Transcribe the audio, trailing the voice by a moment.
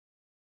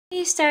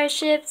Hey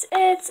Starships,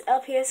 it's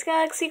LPS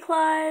Galaxy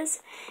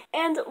Claus,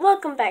 and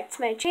welcome back to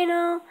my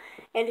channel.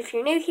 And if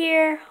you're new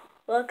here,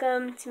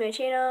 welcome to my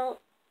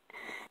channel.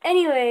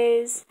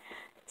 Anyways,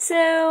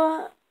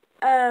 so,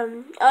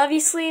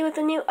 obviously with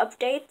the new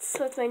updates,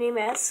 with my new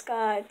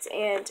mascot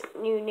and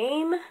new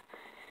name,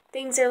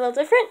 things are a little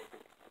different.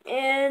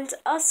 And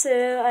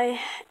also,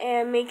 I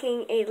am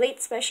making a late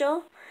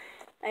special.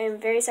 I am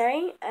very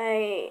sorry.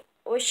 I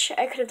wish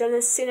I could have done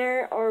this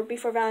sooner or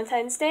before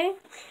Valentine's Day.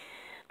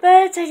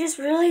 But I just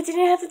really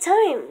didn't have the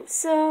time,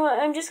 so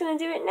I'm just gonna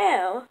do it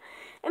now.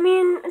 I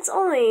mean, it's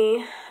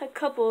only a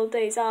couple of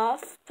days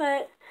off,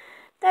 but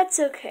that's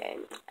okay.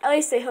 At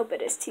least I hope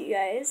it is to you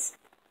guys.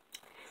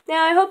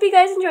 Now, I hope you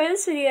guys enjoy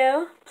this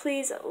video.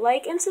 Please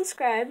like and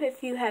subscribe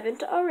if you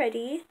haven't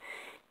already.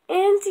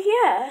 And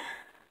yeah,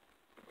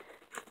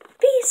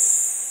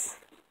 peace!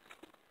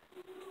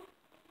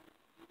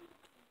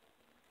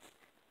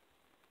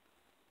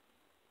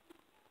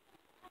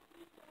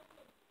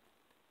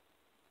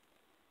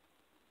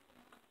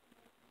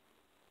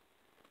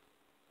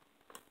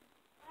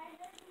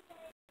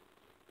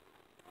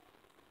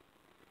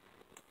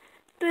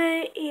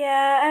 But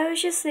yeah, I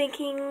was just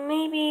thinking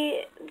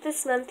maybe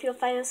this month you'll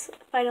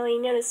finally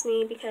notice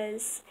me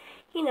because,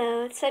 you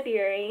know, it's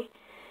February.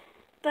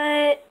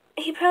 But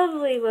he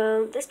probably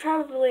won't. There's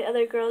probably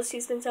other girls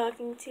he's been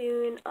talking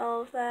to and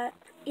all of that.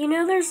 You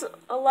know, there's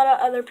a lot of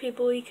other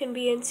people you can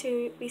be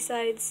into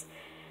besides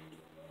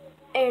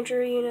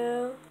Andrew, you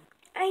know.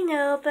 I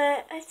know,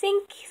 but I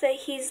think that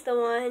he's the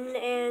one,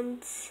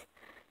 and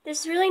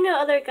there's really no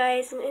other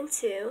guys I'm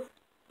into.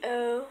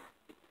 Oh.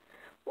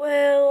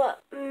 Well,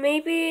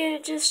 maybe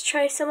just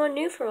try someone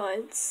new for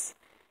once.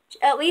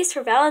 At least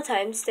for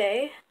Valentine's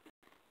Day.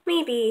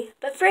 Maybe,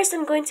 but first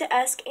I'm going to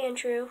ask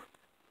Andrew.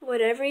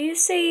 Whatever you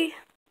say.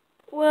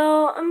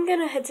 Well, I'm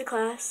gonna head to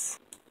class.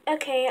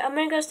 Okay, I'm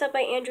gonna go stop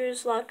by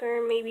Andrew's locker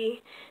and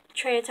maybe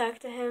try to talk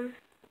to him.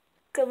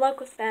 Good luck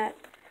with that.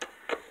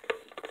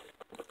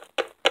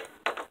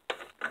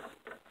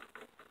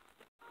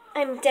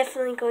 I'm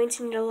definitely going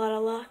to need a lot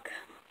of luck.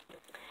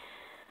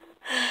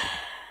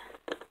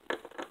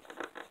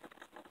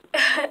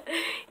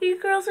 You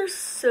girls are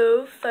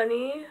so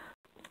funny.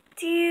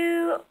 Do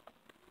you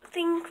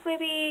think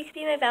maybe you could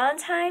be my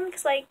Valentine?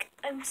 Because, like,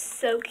 I'm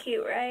so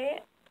cute,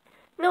 right?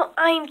 No,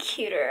 I'm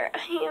cuter.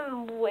 I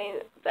am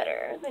way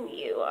better than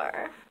you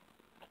are.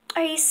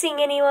 Are you seeing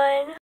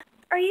anyone?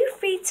 Are you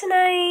free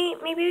tonight?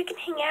 Maybe we can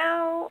hang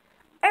out.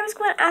 I was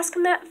going to ask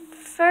him that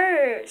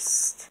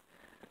first.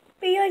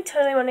 But you, like,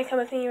 totally want to come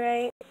with me,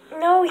 right?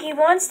 No, he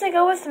wants to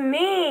go with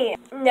me.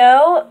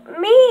 No,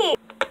 me.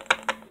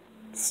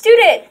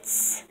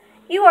 Students,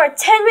 you are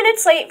 10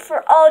 minutes late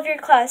for all of your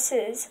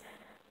classes.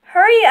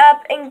 Hurry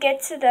up and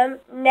get to them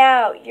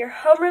now. Your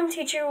homeroom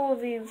teacher will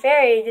be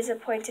very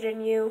disappointed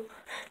in you.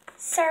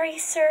 Sorry,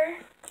 sir.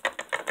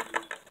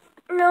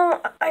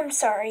 No, I'm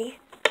sorry.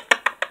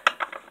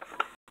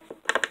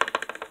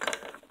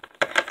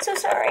 So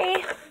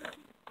sorry.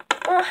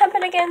 Won't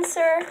happen again,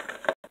 sir.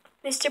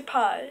 Mr.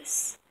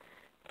 Paz,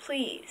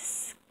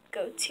 please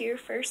go to your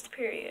first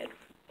period.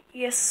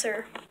 Yes,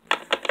 sir.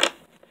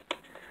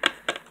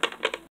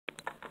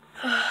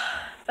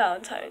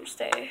 Valentine's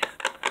Day.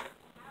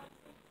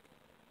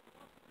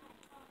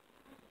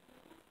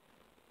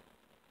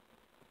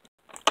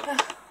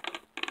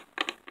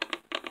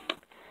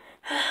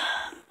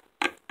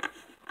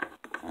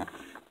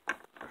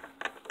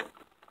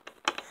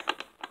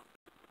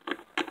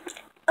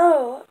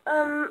 Oh,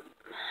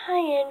 hi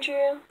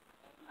Andrew.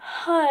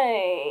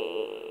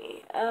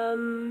 Hi,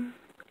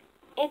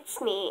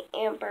 it's me,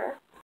 Amber.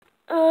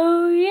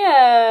 Oh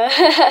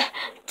yeah,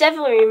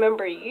 definitely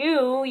remember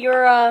you.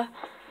 Your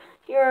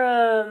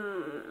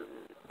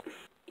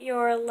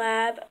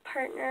lab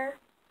partner.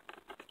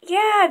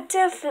 Yeah,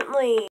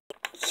 definitely.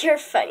 You're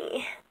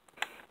funny.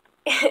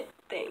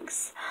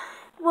 Thanks.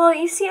 Well,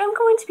 you see, I'm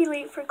going to be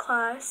late for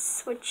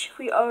class, which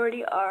we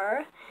already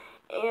are,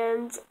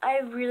 and I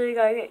really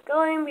gotta get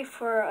going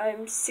before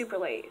I'm super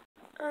late.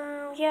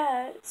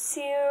 Yeah,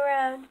 see you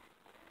around.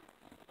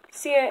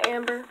 See ya,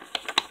 Amber.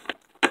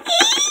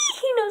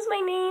 He knows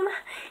my name.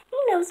 He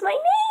knows my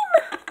name.